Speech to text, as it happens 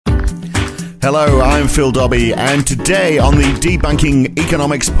Hello, I'm Phil Dobbie, and today on the Debunking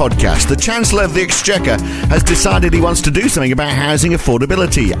Economics podcast, the Chancellor of the Exchequer has decided he wants to do something about housing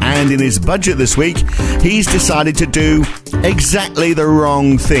affordability, and in his budget this week, he's decided to do exactly the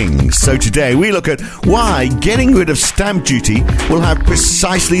wrong things. So today we look at why getting rid of stamp duty will have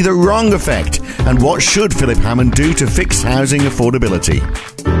precisely the wrong effect, and what should Philip Hammond do to fix housing affordability.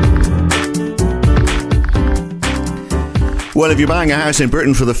 Well, if you're buying a house in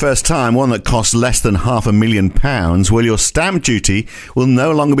Britain for the first time, one that costs less than £500,000, well, your stamp duty will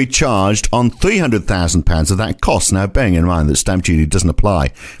no longer be charged on £300,000 of that cost. Now, bearing in mind that stamp duty doesn't apply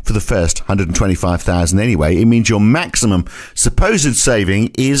for the first £125,000 anyway, it means your maximum supposed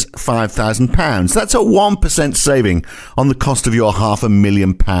saving is £5,000. That's a 1% saving on the cost of your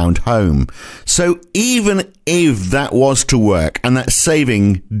 £500,000 home. So even if that was to work and that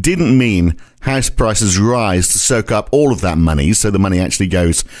saving didn't mean house prices rise to soak up all of that money, so the money actually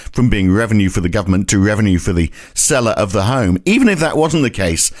goes from being revenue for the government to revenue for the seller of the home, even if that wasn't the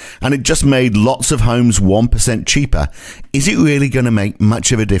case and it just made lots of homes 1% cheaper, is it really going to make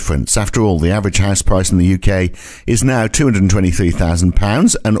much of a difference? After all, the average house price in the UK is now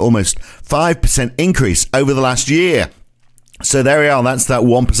 £223,000, an almost 5% increase over the last year. So there we are, that's that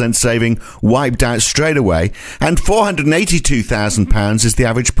 1% saving wiped out straight away. And £482,000 is the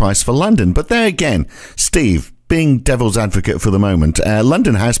average price for London. But there again, Steve, being devil's advocate for the moment,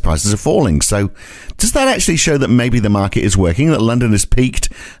 London house prices are falling. So does that actually show that maybe the market is working, that London has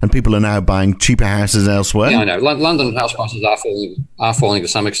peaked and people are now buying cheaper houses elsewhere? Yeah, I know. London house prices are falling to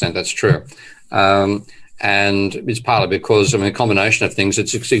some extent, that's true. And it's partly because, a combination of things,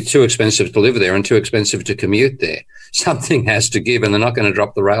 it's too expensive to live there and too expensive to commute there. Something has to give, and they're not going to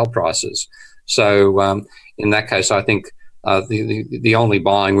drop the rail prices. So in that case, I think the only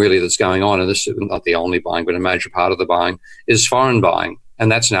buying really that's going on, and this is not the only buying, but a major part of the buying, is foreign buying.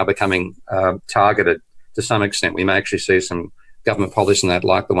 And that's now becoming targeted to some extent. We may actually see some government policy in that,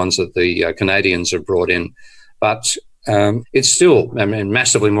 like the ones that the Canadians have brought in. But it's still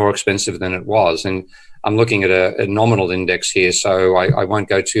massively more expensive than it was. And I'm looking at a nominal index here, so I won't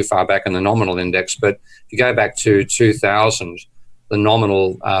go too far back in the nominal index. But if you go back to 2000, the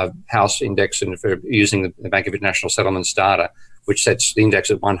nominal house index, and for using the Bank of International Settlements data, which sets the index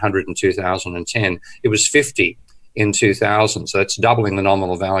at 100 in 2010, it was 50 in 2000. So that's doubling the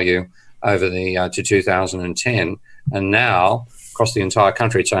nominal value over the to 2010. And now, across the entire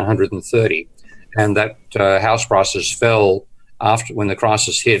country, it's 130. And that house prices fell after, when the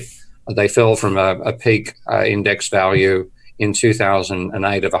crisis hit. They fell from a peak index value in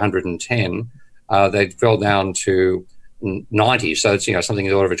 2008 of 110. They fell down to 90. So it's something in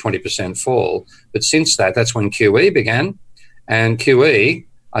the order of a 20% fall. But since that's when QE began. And QE,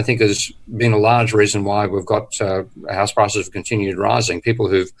 I think, has been a large reason why we've got house prices have continued rising. People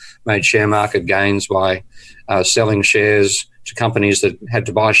who've made share market gains by selling shares to companies that had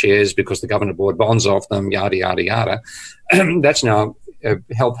to buy shares because the government bought bonds off them, yada, yada, yada. That's now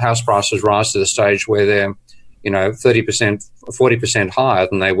helped house prices rise to the stage where they're, 30%, 40% higher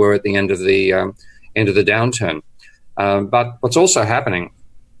than they were at the end of the downturn. But what's also happening,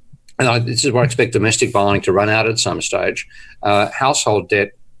 and this is where I expect domestic buying to run out at some stage, household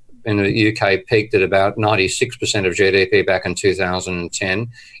debt in the UK peaked at about 96% of GDP back in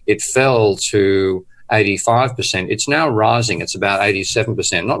 2010. It fell to 85%. It's now rising. It's about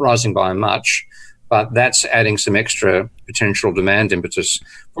 87%, not rising by much, but that's adding some extra potential demand impetus.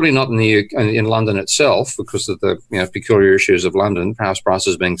 Probably not in London itself, because of the peculiar issues of London, house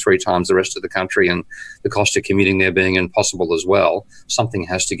prices being 3 times the rest of the country and the cost of commuting there being impossible as well. Something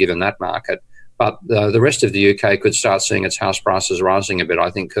has to give in that market. But the rest of the UK could start seeing its house prices rising a bit,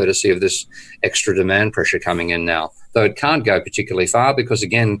 I think, courtesy of this extra demand pressure coming in now. Though it can't go particularly far because,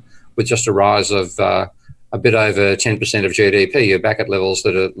 again, with just a rise of a bit over 10% of GDP, you're back at levels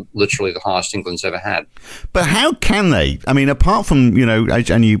that are literally the highest England's ever had. But how can they? Apart from,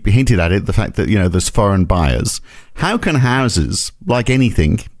 and you hinted at it, the fact that, there's foreign buyers, how can houses, like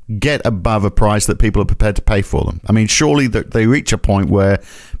anything, get above a price that people are prepared to pay for them? Surely they reach a point where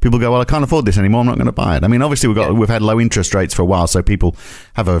people go, well, I can't afford this anymore, I'm not going to buy it. Obviously we've had low interest rates for a while, so people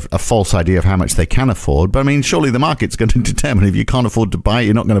have a false idea of how much they can afford. But surely the market's going to determine if you can't afford to buy it,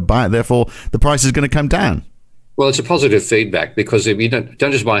 you're not going to buy it. Therefore, the price is going to come down. Well, it's a positive feedback, because if you don't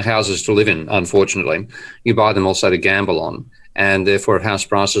just buy houses to live in, unfortunately, you buy them also to gamble on. And therefore, if house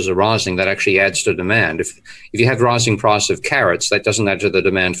prices are rising, that actually adds to demand. If you have rising price of carrots, that doesn't add to the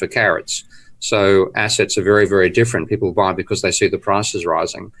demand for carrots. So assets are very, very different. People buy because they see the prices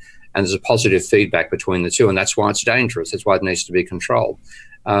rising. And there's a positive feedback between the two, and that's why it's dangerous. That's why it needs to be controlled.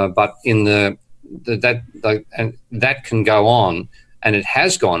 But in that can go on and it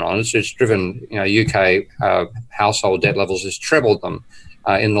has gone on. It's driven, UK household debt levels has trebled them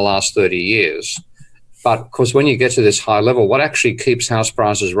in the last 30 years. But of course, when you get to this high level, what actually keeps house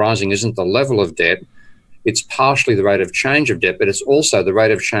prices rising isn't the level of debt. It's partially the rate of change of debt, but it's also the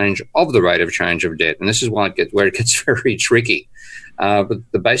rate of change of the rate of change of debt. And this is where it gets very tricky. But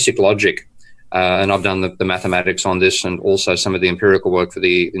the basic logic, and I've done the mathematics on this and also some of the empirical work for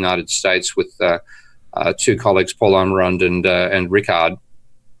the United States with two colleagues, Paul Umrund and Rickard.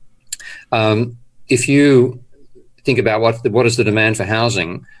 If you think about what is the demand for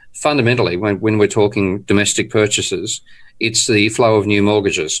housing, fundamentally, when we're talking domestic purchases, it's the flow of new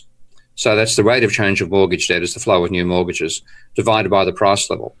mortgages. So that's the rate of change of mortgage debt is the flow of new mortgages divided by the price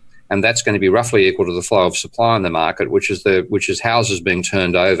level. And that's going to be roughly equal to the flow of supply in the market, which is houses being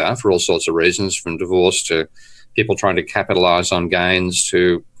turned over for all sorts of reasons, from divorce to people trying to capitalise on gains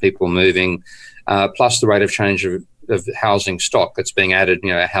to people moving, plus the rate of change of housing stock that's being added,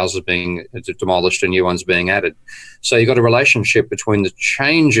 houses being demolished and new ones being added. So you've got a relationship between the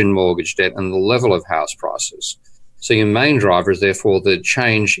change in mortgage debt and the level of house prices. So your main driver is therefore the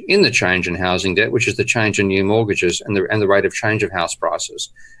change in housing debt, which is the change in new mortgages and the rate of change of house prices.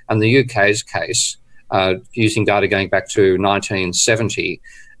 And the UK's case, using data going back to 1970,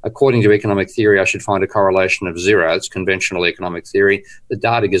 according to economic theory, I should find a correlation of 0. It's conventional economic theory. The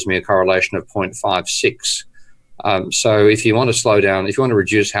data gives me a correlation of 0.56. So if you want to slow down, if you want to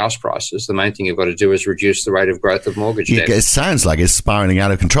reduce house prices, the main thing you've got to do is reduce the rate of growth of mortgage debt. It sounds like it's spiraling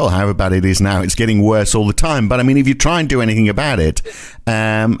out of control. However bad it is now, it's getting worse all the time. But I mean, if you try and do anything about it,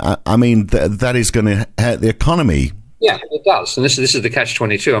 that is going to hurt the economy. Yeah, it does, and this is the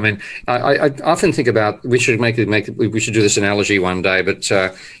catch-22. I mean, I often think about we should we should do this analogy one day, but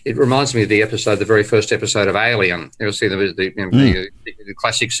it reminds me of the very first episode of Alien. You'll see the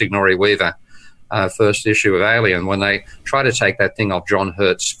classic Sigourney Weaver. First issue of Alien, when they try to take that thing off John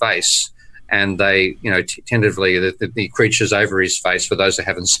Hurt's face, and they, tentatively the creature's over his face. For those who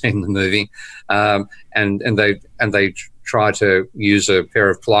haven't seen the movie, and they try to use a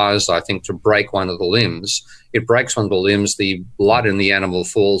pair of pliers, I think, to break one of the limbs. It breaks one of the limbs. The blood in the animal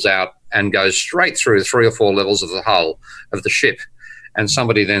falls out and goes straight through 3 or 4 levels of the hull of the ship. And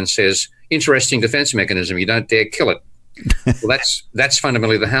somebody then says, "Interesting defense mechanism. You don't dare kill it." Well, that's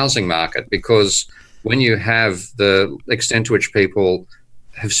fundamentally the housing market, because when you have the extent to which people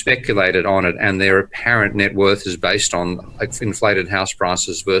have speculated on it and their apparent net worth is based on inflated house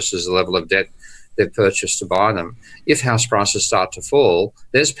prices versus the level of debt they've purchased to buy them, if house prices start to fall,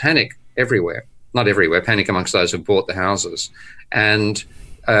 there's panic everywhere. Not everywhere, panic amongst those who bought the houses, and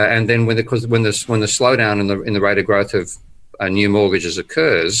then when the slowdown in the rate of growth of new mortgages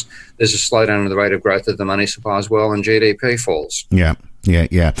occurs, there's a slowdown in the rate of growth of the money supply as well, and GDP falls. Yeah. Do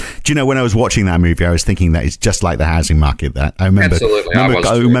you know, when I was watching that movie, I was thinking that it's just like the housing market. That I remember. Absolutely,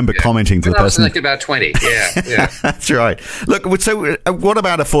 I remember commenting to the person. I was thinking about 20. Yeah. That's right. Look, so what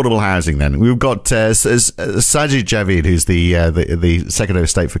about affordable housing then? We've got Sajid Javid, who's the Secretary of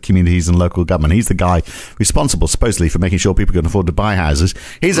State for Communities and Local Government. He's the guy responsible, supposedly, for making sure people can afford to buy houses.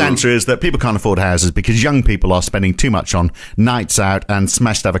 His answer is that people can't afford houses because young people are spending too much on nights out and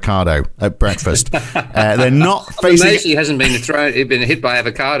smashed avocado at breakfast. They're not facing. Amazing he hasn't been hit by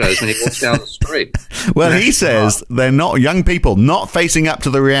avocados when he walks down the street. Well, he says they're not young people, not facing up to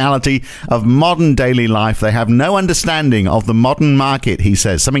the reality of modern daily life. They have no understanding of the modern market, he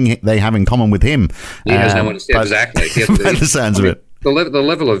says, something they have in common with him. He has no understanding, exactly. By the sounds of it. The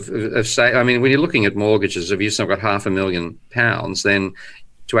level of say, I mean, when you're looking at mortgages, if you've got £500,000, then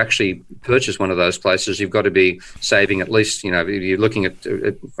to actually purchase one of those places, you've got to be saving at least, you're looking at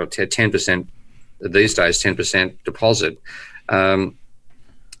 10% these days, 10% deposit.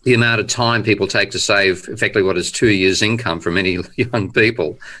 The amount of time people take to save effectively what is 2 years' income for many young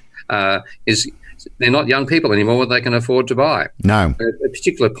people is they're not young people anymore what they can afford to buy. No. At a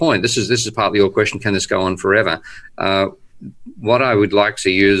particular point, this is partly your question, can this go on forever? What I would like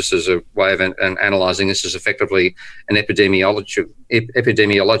to use as a way of analysing this is effectively an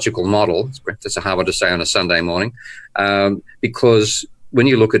epidemiological model. That's a hard one to say on a Sunday morning, because when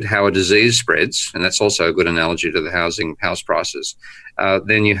you look at how a disease spreads, and that's also a good analogy to the house prices,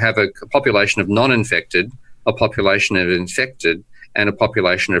 then you have a population of non-infected, a population of infected, and a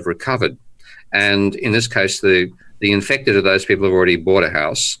population of recovered. And in this case, the infected are those people who have already bought a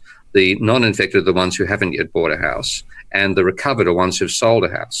house. The non-infected are the ones who haven't yet bought a house. And the recovered are ones who've sold a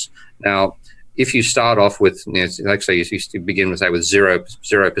house. Now, if you start off with, like say, you begin with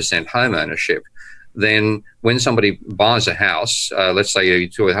 0% home ownership, then when somebody buys a house, let's say you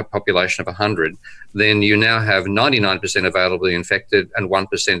have a population of 100, then you now have 99% availably infected and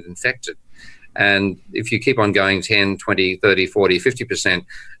 1% infected. And if you keep on going 10, 20, 30, 40, 50%,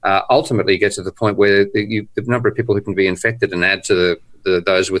 ultimately you get to the point where the number of people who can be infected and add to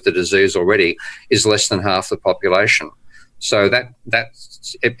those with the disease already is less than half the population. So that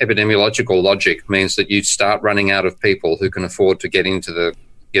epidemiological logic means that you start running out of people who can afford to get into the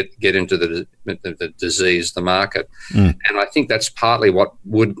disease, the market. And I think that's partly what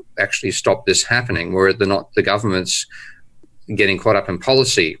would actually stop this happening, where the government's getting caught up in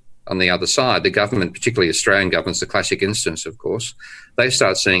policy on the other side. The government, particularly Australian government's the classic instance, of course. They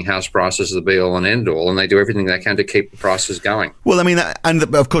start seeing house prices as the be-all and end-all, and they do everything they can to keep the prices going. Well, I mean,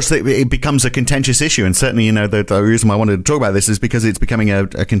 and of course, it becomes a contentious issue, and certainly, the reason why I wanted to talk about this is because it's becoming a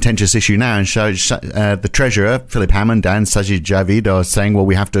contentious issue now, and the Treasurer, Philip Hammond, and Sajid Javid are saying, well,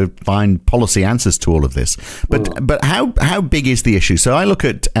 we have to find policy answers to all of this. But how big is the issue? So I look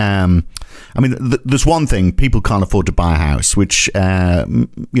at... there's one thing, people can't afford to buy a house, which,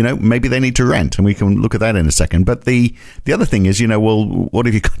 maybe they need to rent, and we can look at that in a second. But the other thing is, what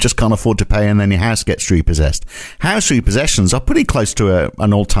if you just can't afford to pay and then your house gets repossessed? House repossessions are pretty close to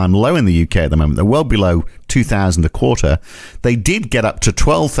an all-time low in the UK at the moment. They're well below 2,000 a quarter. They did get up to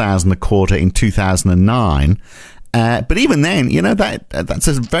 12,000 a quarter in 2009. But even then, that's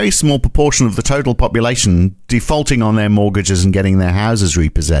a very small proportion of the total population defaulting on their mortgages and getting their houses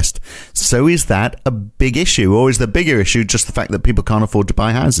repossessed. So is that a big issue, or is the bigger issue just the fact that people can't afford to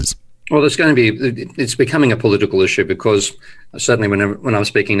buy houses? Well, it's becoming a political issue, because certainly when I'm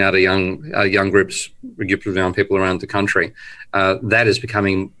speaking now to young groups of young people around the country, that is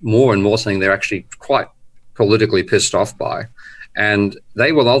becoming more and more something they're actually quite politically pissed off by. And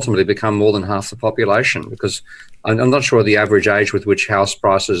they will ultimately become more than half the population, because I'm not sure the average age with which house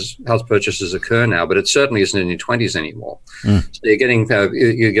purchases occur now, but it certainly isn't in your 20s anymore. So you're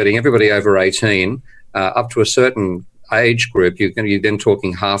getting everybody over 18 up to a certain age group. You're then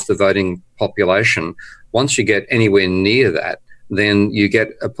talking half the voting population. Once you get anywhere near that, then you get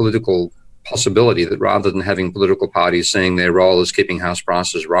a political possibility that rather than having political parties seeing their role as keeping house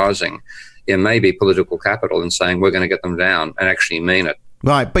prices rising, there may be political capital in saying we're going to get them down and actually mean it.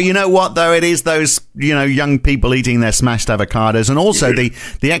 Right, but you know what, though? It is those, young people eating their smashed avocados, and also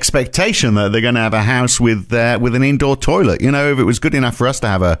the expectation that they're going to have a house with an indoor toilet. If it was good enough for us to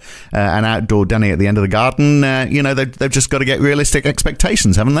have an outdoor Denny at the end of the garden, they've just got to get realistic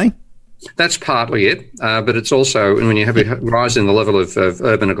expectations, haven't they? That's partly it, but it's also when you have a rise in the level of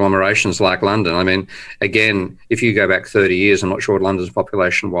urban agglomerations like London. I mean, again, if you go back 30 years, I'm not sure what London's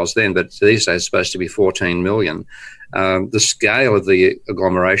population was then, but these days it's supposed to be 14 million. The scale of the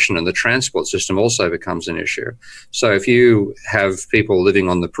agglomeration and the transport system also becomes an issue. So if you have people living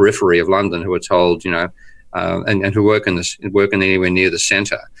on the periphery of London who are told, and who work anywhere near the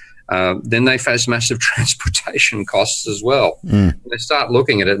centre, then they face massive transportation costs as well. They start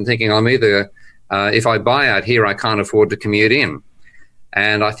looking at it and thinking, I'm either, if I buy out here, I can't afford to commute in.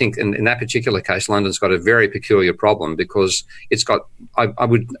 And I think in that particular case, London's got a very peculiar problem, because it's got, I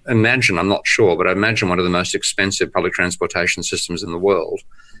would imagine, I'm not sure, but I imagine one of the most expensive public transportation systems in the world.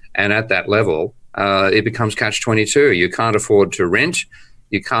 And at that level, it becomes catch-22. You can't afford to rent,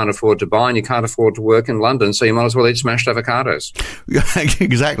 you can't afford to buy, and you can't afford to work in London, so you might as well eat smashed avocados.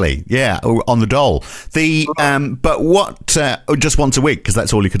 Exactly, yeah, on the dole. But what, just once a week, because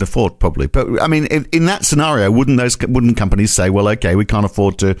that's all you could afford, probably. But, I mean, in that scenario, wouldn't companies say, well, okay, we can't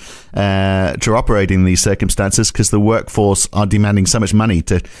afford to operate in these circumstances because the workforce are demanding so much money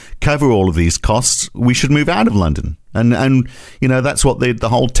to cover all of these costs, we should move out of London. And that's what the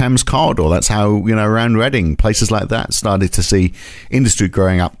whole Thames corridor, that's how, around Reading, places like that started to see industry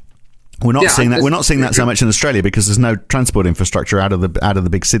growing up. We're not seeing that. We're not seeing that so much in Australia because there's no transport infrastructure out of the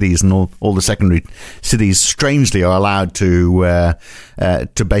big cities, and all the secondary cities, strangely, are allowed to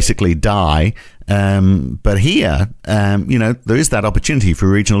basically die. But here, there is that opportunity for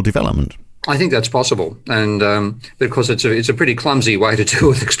regional development. I think that's possible, and because it's a pretty clumsy way to deal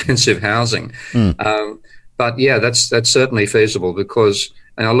with expensive housing. But yeah, that's certainly feasible, because,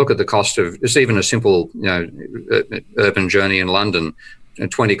 and I look at the cost of just even a simple, urban journey in London.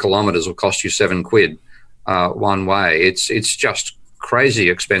 20 kilometres will cost you £7 one way. It's just crazy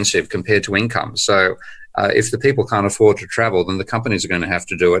expensive compared to income. So if the people can't afford to travel, then the companies are going to have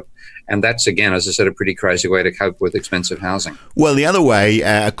to do it. And that's, again, as I said, a pretty crazy way to cope with expensive housing. Well, the other way,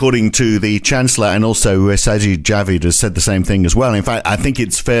 according to the Chancellor, and also Sajid Javid has said the same thing as well. In fact, I think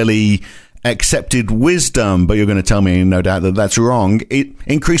it's fairly accepted wisdom, but you're going to tell me, no doubt, that that's wrong.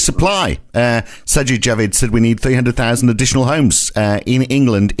 Increased supply. Sajid Javid said we need 300,000 additional homes in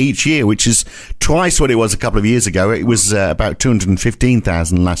England each year, which is twice what it was a couple of years ago. It was about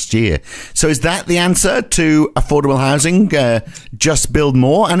 215,000 last year. So is that the answer to affordable housing? Just build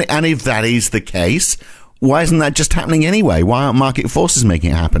more? And if that is the case, why isn't that just happening anyway? Why aren't market forces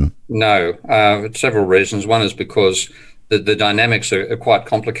making it happen? No, several reasons. One is because the dynamics are quite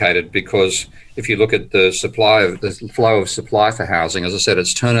complicated, because if you look at the flow of supply for housing, as I said,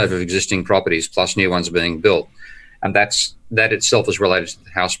 it's turnover of existing properties plus new ones being built. And that itself is related to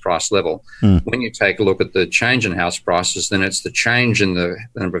the house price level. When you take a look at the change in house prices, then it's the change in the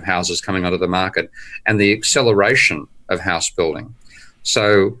number of houses coming onto the market and the acceleration of house building.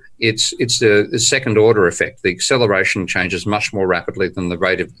 So it's a second order effect. The acceleration changes much more rapidly than the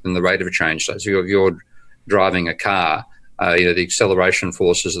rate of change. So if you're driving a car, the acceleration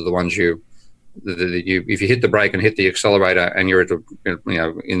forces are the ones if you hit the brake and hit the accelerator and you're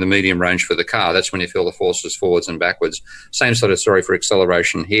in the medium range for the car, that's when you feel the forces forwards and backwards. Same sort of story for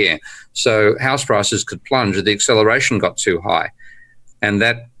acceleration here. So house prices could plunge if the acceleration got too high, and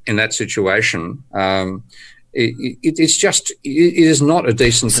that in that situation, it is not a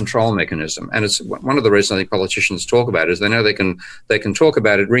decent control mechanism, and it's one of the reasons I think politicians talk about it, is they know they can talk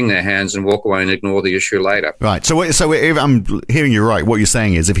about it, wring their hands, and walk away and ignore the issue later. Right. So if I'm hearing you right, what you're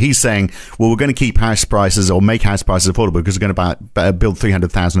saying is, if he's saying, well, we're going to keep house prices or make house prices affordable because we're going to build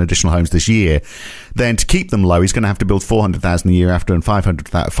 300,000 additional homes this year, then to keep them low, he's going to have to build 400,000 the year after, and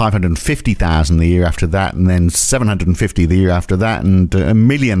 550,000 the year after that, and then 750 the year after that, and a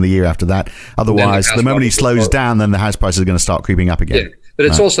million the year after that. Otherwise, the moment he slows down, then the house prices are going to start creeping up again. Yeah, but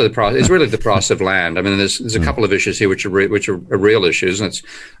it's also the price. It's really the price of land. I mean, there's a couple of issues here which are real issues, and it's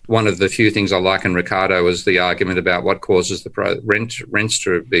one of the few things I like in Ricardo is the argument about what causes the rents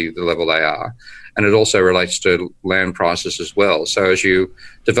to be the level they are, and it also relates to land prices as well. So as you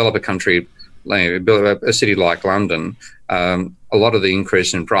develop a country, build a city like London, a lot of the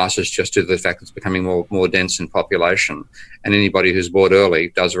increase in price is just due to the fact that it's becoming more dense in population. And anybody who's bought early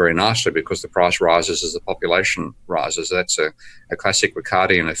does very nicely because the price rises as the population rises. That's a classic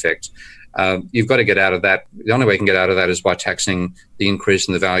Ricardian effect. You've got to get out of that. The only way you can get out of that is by taxing the increase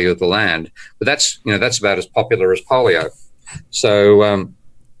in the value of the land. But that's about as popular as polio. So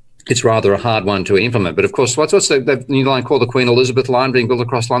it's rather a hard one to implement. But of course, what's the new line called the Queen Elizabeth line being built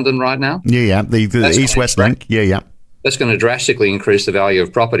across London right now? Yeah, the East-West link. Yeah. That's going to drastically increase the value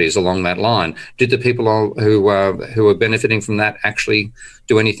of properties along that line. Did the people who are benefiting from that actually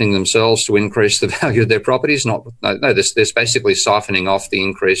do anything themselves to increase the value of their properties? No, there's basically siphoning off the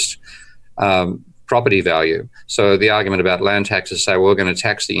increased property value. So the argument about land taxes say, well, we're going to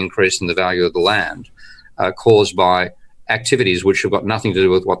tax the increase in the value of the land caused by activities which have got nothing to do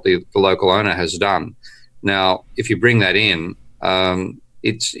with what the local owner has done. Now, if you bring that in,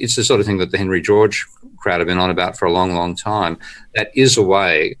 it's the sort of thing that the Henry George crowd have been on about for a long, long time. That is a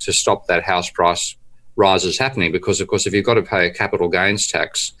way to stop that house price rises happening, because, of course, if you've got to pay a capital gains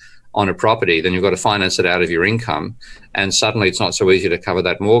tax on a property, then you've got to finance it out of your income, and suddenly it's not so easy to cover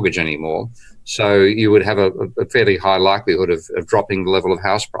that mortgage anymore. So you would have a fairly high likelihood of dropping the level of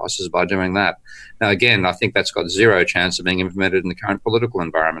house prices by doing that. Now, again, I think that's got zero chance of being implemented in the current political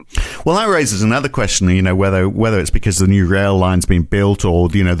environment. Well, that raises another question, whether it's because the new rail line's been built or,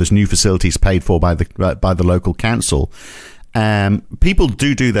 there's new facilities paid for by the local council. People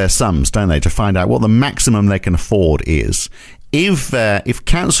do their sums, don't they, to find out what the maximum they can afford is. If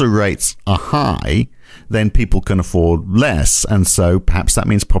council rates are high, then people can afford less, and so perhaps that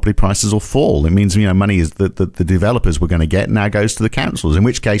means property prices will fall. It means money is that the developers were going to get now goes to the councils. In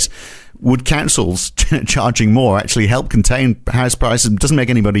which case, would councils charging more actually help contain house prices? It doesn't make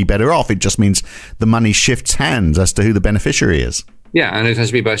anybody better off. It just means the money shifts hands as to who the beneficiary is. Yeah, and it has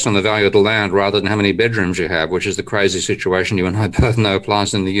to be based on the value of the land rather than how many bedrooms you have, which is the crazy situation you and I both know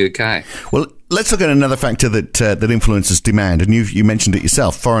applies in the UK. Well, let's look at another factor that influences demand, and you mentioned it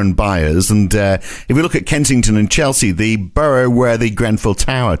yourself, foreign buyers. And if we look at Kensington and Chelsea, the borough where the Grenfell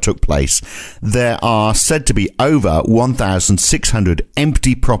Tower took place, there are said to be over 1,600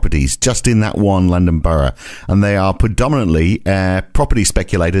 empty properties just in that one London borough, and they are predominantly property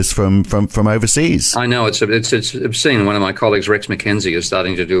speculators from overseas. I know, it's obscene. One of my colleagues, Rex McKenzie, is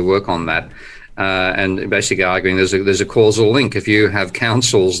starting to do work on that. And basically arguing there's a causal link. If you have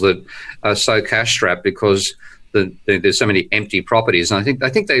councils that are so cash strapped because there's so many empty properties, and I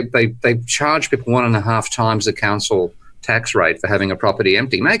think they charge people 1.5 times the council tax rate for having a property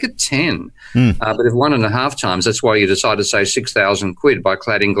empty. Make it 10. But if 1.5 times, that's why you decide to save 6,000 quid by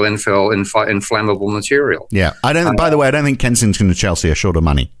cladding Glenfell in flammable material. Yeah, by the way, I don't think Kensington and Chelsea are short of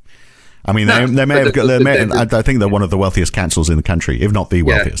money. I mean, they may have got. I think they're one of the wealthiest councils in the country, if not the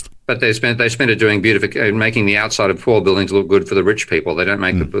wealthiest. But they spent it doing making the outside of poor buildings look good for the rich people. They don't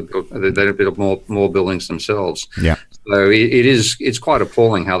make they don't build more buildings themselves. Yeah. So it's quite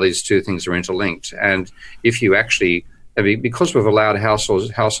appalling how these two things are interlinked. And if you actually, because we've allowed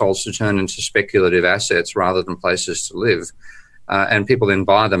households to turn into speculative assets rather than places to live, and people then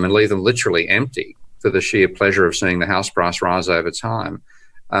buy them and leave them literally empty for the sheer pleasure of seeing the house price rise over time.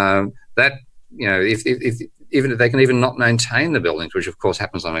 That, if even if they can even not maintain the buildings, which of course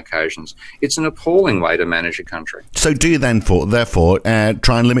happens on occasions, it's an appalling way to manage a country. So do you then, therefore,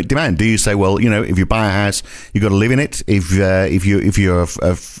 try and limit demand? Do you say, well, if you buy a house, you've got to live in it. If you're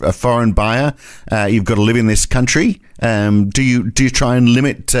a foreign buyer, you've got to live in this country. Do you try and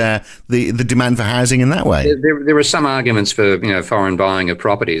limit the demand for housing in that way? There are some arguments for foreign buying of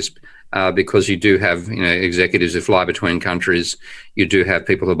properties. Because you do have, executives who fly between countries. You do have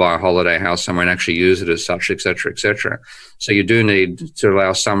people who buy a holiday house somewhere and actually use it as such, et cetera, et cetera. So you do need to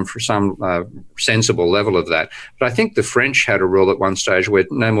allow some sensible level of that. But I think the French had a rule at one stage where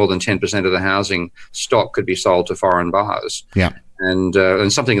no more than 10% of the housing stock could be sold to foreign buyers. Yeah.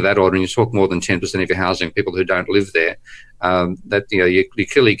 And something of that order, and you talk more than 10% of your housing, people who don't live there, that you're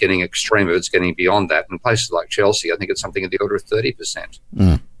clearly getting extreme if it's getting beyond that. In places like Chelsea, I think it's something in the order of 30%.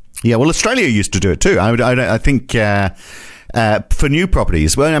 Mm. Yeah, well, Australia used to do it too. I think for new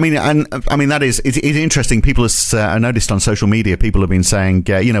properties. Well, I mean that is it's interesting. People, I noticed on social media, people have been saying,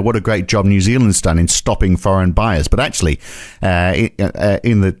 what a great job New Zealand's done in stopping foreign buyers. But actually,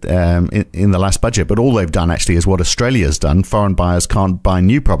 in the last budget, but all they've done actually is what Australia's done. Foreign buyers can't buy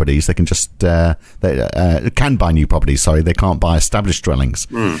new properties. They can just can buy new properties. Sorry, they can't buy established dwellings.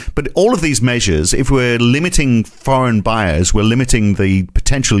 But all of these measures, if we're limiting foreign buyers, we're limiting the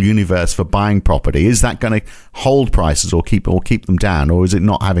potential universe for buying property. Is that going to hold prices or keep them down, or is it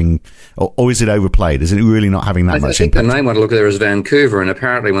not having, or is it overplayed? Is it really not having that much impact? I think the main one to look at there is Vancouver, and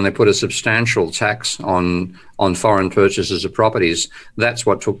apparently when they put a substantial tax on foreign purchases of properties, that's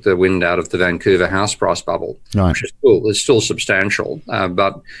what took the wind out of the Vancouver house price bubble, right. Which is still substantial,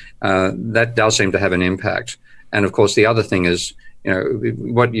 but that does seem to have an impact. And of course, the other thing is,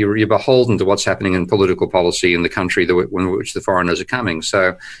 what you're beholden to what's happening in political policy in the country in which the foreigners are coming.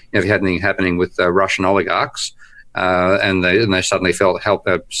 So, if you had anything happening with Russian oligarchs, and they suddenly felt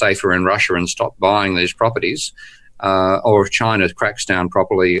safer in Russia and stopped buying these properties, or if China cracks down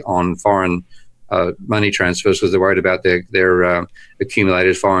properly on foreign money transfers because they're worried about their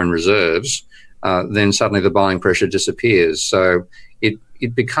accumulated foreign reserves, then suddenly the buying pressure disappears. So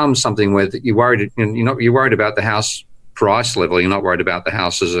it becomes something where you're worried about the house price level. You're not worried about the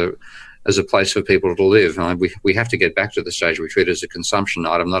house as a place for people to live. We have to get back to the stage where we treat it as a consumption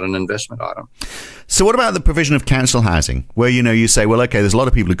item, not an investment item. So what about the provision of council housing, where you say, well, okay, there's a lot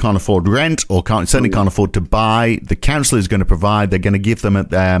of people who can't afford rent or certainly can't afford to buy. The council is going to provide. They're going to give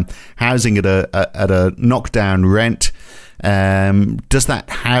them housing at a knockdown rent. Does that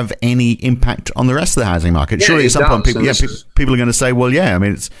have any impact on the rest of the housing market? Yeah, surely at some point people are going to say, well, yeah, I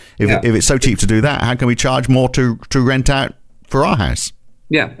mean, if it's so cheap to do that, how can we charge more to rent out for our house?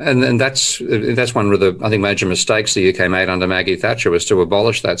 Yeah, and that's one of the, I think, major mistakes the UK made under Maggie Thatcher was to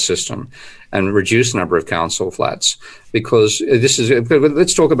abolish that system and reduce the number of council flats, because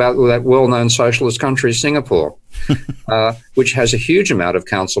let's talk about that well-known socialist country, Singapore, which has a huge amount of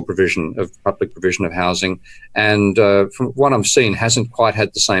public provision of housing, and from what I've seen, hasn't quite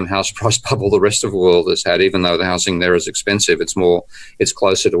had the same house price bubble the rest of the world has had, even though the housing there is expensive. It's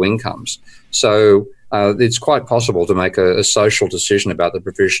closer to incomes. So it's quite possible to make a social decision about the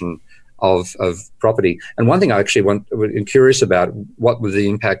provision of property. And one thing I actually am curious about, what was the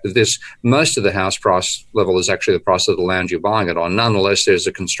impact of this? Most of the house price level is actually the price of the land you're buying it on. Nonetheless, there's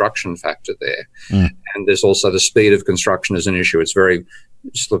a construction factor there. And there's also the speed of construction is an issue.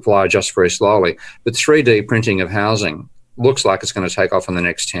 It's applied just very slowly. But 3D printing of housing looks like it's going to take off in the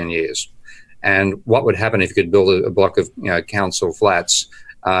next 10 years. And what would happen if you could build a block of council flats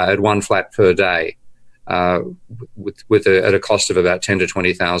at one flat per day? At a cost of about 10 to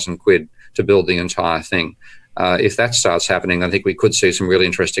 20,000 quid to build the entire thing. If that starts happening, I think we could see some really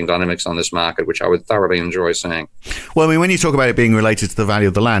interesting dynamics on this market, which I would thoroughly enjoy seeing. Well, I mean, when you talk about it being related to the value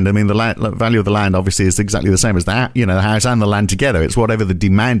of the land, I mean, the value of the land obviously is exactly the same as the house and the land together. It's whatever the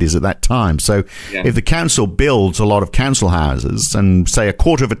demand is at that time. So if the council builds a lot of council houses, and say a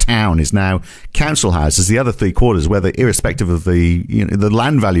quarter of a town is now council houses, the other 3/4, whether irrespective of the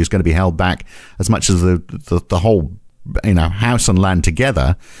land value is going to be held back as much as the whole house and land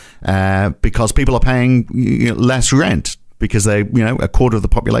together, because people are paying less rent because a quarter of the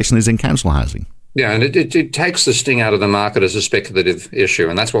population is in council housing. Yeah, and it takes the sting out of the market as a speculative issue,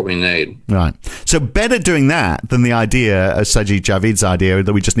 and that's what we need. Right. So better doing that than the idea, Sajid Javid's idea,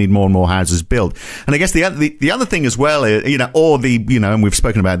 that we just need more and more houses built. And I guess the other thing as well, and we've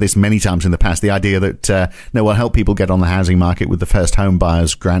spoken about this many times in the past, the idea that we'll help people get on the housing market with the first home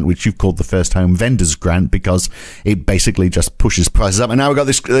buyers grant, which you've called the first home vendors grant, because it basically just pushes prices up. And now we've got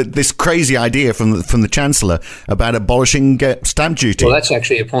this crazy idea from the Chancellor about abolishing stamp duty. Well, that's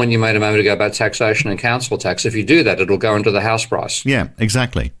actually a point you made a moment ago about taxation and council tax. If you do that, it'll go into the house price. Yeah,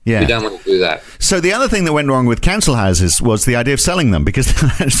 exactly. Yeah. You don't want to do that. So the other thing that went wrong with council houses was the idea of selling them, because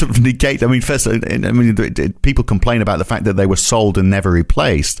sort of negate. People complain about the fact that they were sold and never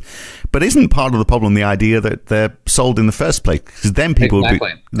replaced, but isn't part of the problem the idea that they're sold in the first place? Because then people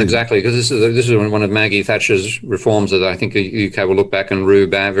exactly, because this is one of Maggie Thatcher's reforms that I think the UK will look back and rue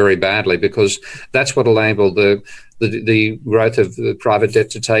very badly, because that's what enabled the growth of the private debt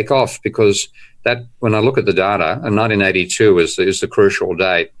to take off. Because that, when I look at the data, and 1982 is the crucial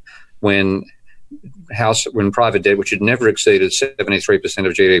date when private debt, which had never exceeded 73%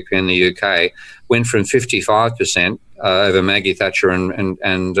 of GDP in the UK, went from 55% over Maggie Thatcher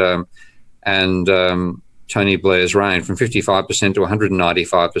and Tony Blair's reign, from 55% to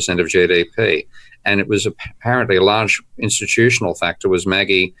 195% of GDP. And it was apparently a large institutional factor was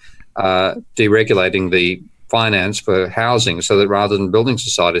Maggie deregulating the finance for housing, so that rather than building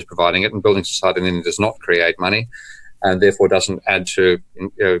societies providing it, and building society then does not create money and therefore doesn't add to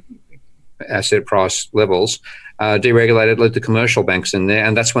asset price levels, deregulated, led the commercial banks in there,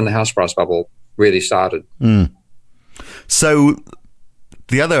 and that's when the house price bubble really started. So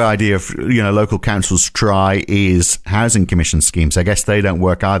the other idea of local councils try is housing commission schemes. I guess they don't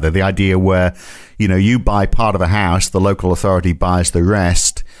work either. The idea where you buy part of a house, the local authority buys the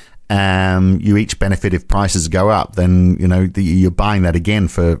rest. You each benefit if prices go up. Then you're buying that again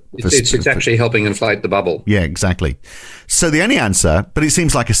for. It's actually helping inflate the bubble. Yeah, exactly. So the only answer, but it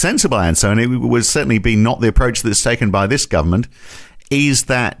seems like a sensible answer, and it would certainly be not the approach that's taken by this government, is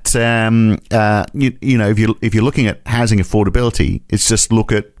that if you're looking at housing affordability, it's just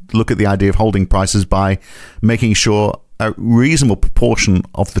look at the idea of holding prices by making sure a reasonable proportion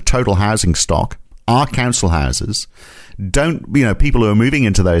of the total housing stock are council houses. Don't, people who are moving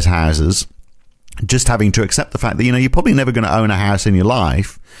into those houses just having to accept the fact that, you're probably never going to own a house in your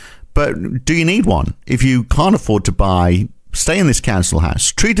life, but do you need one? If you can't afford to buy, stay in this council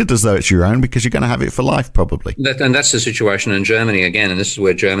house. Treat it as though it's your own, because you're going to have it for life, probably. And that's the situation in Germany again. And this is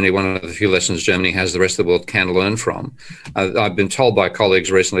where Germany, one of the few lessons Germany has the rest of the world can learn from. I've been told by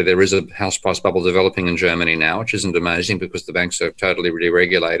colleagues recently there is a house price bubble developing in Germany now, which isn't amazing because the banks are totally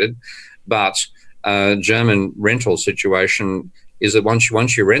deregulated. But German rental situation is that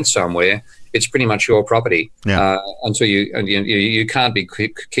once you rent somewhere, it's pretty much your property until you can't be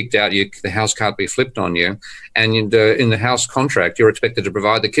kicked out. The house can't be flipped on you, and in the house contract, you're expected to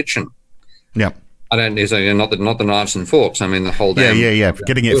provide the kitchen. Yeah. I don't not the knives and forks. I mean the whole damn. Yeah.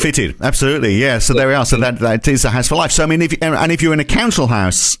 Getting it fitted, absolutely. Yeah. So there we are. So that is a house for life. So I mean, if you're in a council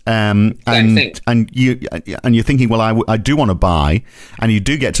house, and you're thinking, well, I do want to buy, and you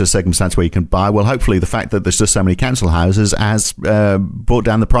do get to a circumstance where you can buy. Well, hopefully the fact that there's just so many council houses has brought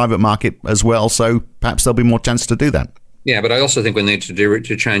down the private market as well. So perhaps there'll be more chance to do that. Yeah, but I also think we need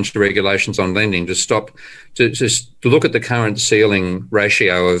to change the regulations on lending to stop to look at the current ceiling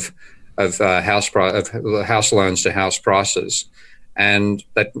ratio of house loans to house prices, and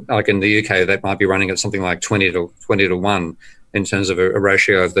that, like in the UK, that might be running at something like 20 to 1 in terms of a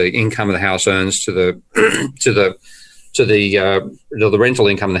ratio of the income of the house earns to the the rental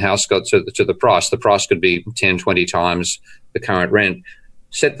income the house got to the price. The price could be 10, 20 times the current rent.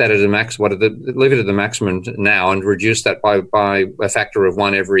 Set that at a max. Leave it at the maximum now, and reduce that by a factor of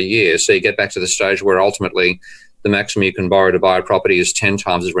 1 every year. So you get back to the stage where ultimately the maximum you can borrow to buy a property is 10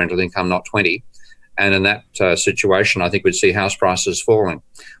 times as rental income, not 20. And in that situation, I think we'd see house prices falling,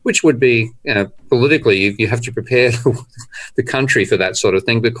 which would be, politically, you have to prepare the country for that sort of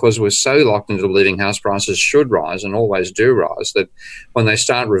thing, because we're so locked into believing house prices should rise and always do rise, that when they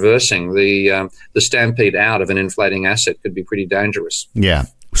start reversing, the stampede out of an inflating asset could be pretty dangerous. Yeah.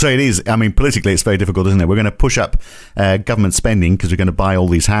 So it is. I mean, politically, it's very difficult, isn't it? We're going to push up government spending because we're going to buy all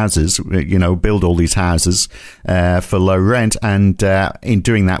these houses, build all these houses for low rent, and in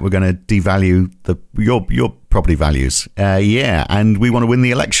doing that, we're going to devalue your property values. And we want to win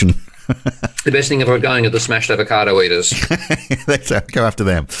the election. The best thing about going are the smashed avocado eaters. Go after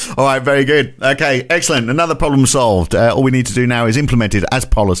them. All right, very good. Okay, excellent. Another problem solved. All we need to do now is implement it as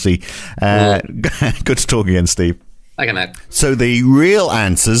policy. Good to talk again, Steve. Okay, mate. So the real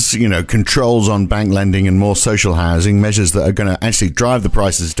answers, controls on bank lending and more social housing, measures that are going to actually drive the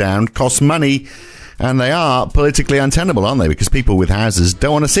prices down, cost money, and they are politically untenable, aren't they? Because people with houses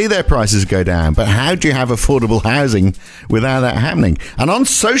don't want to see their prices go down. But how do you have affordable housing without that happening? And on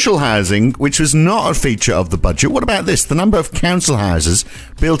social housing, which was not a feature of the budget, what about this? The number of council houses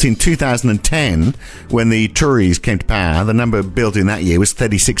built in 2010, when the Tories came to power, the number built in that year was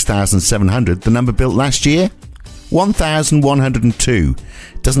 36,700. The number built last year? 1,102.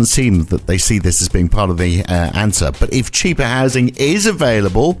 Doesn't seem that they see this as being part of the answer. But if cheaper housing is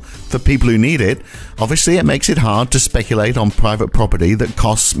available for people who need it, obviously it makes it hard to speculate on private property that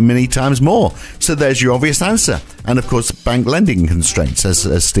costs many times more. So there's your obvious answer. And of course, bank lending constraints,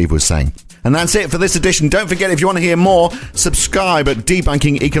 as Steve was saying. And that's it for this edition. Don't forget, if you want to hear more, subscribe at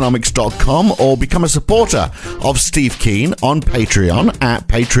debunkingeconomics.com or become a supporter of Steve Keen on Patreon at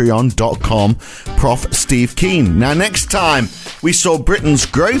patreon.com Prof. Steve Keen. Now, next time, we saw Britain's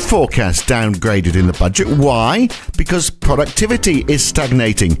growth forecast downgraded in the budget. Why? Because productivity is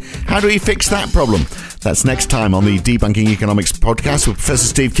stagnating. How do we fix that problem? That's next time on the Debunking Economics podcast with Professor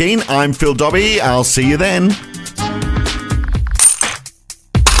Steve Keen. I'm Phil Dobbie. I'll see you then.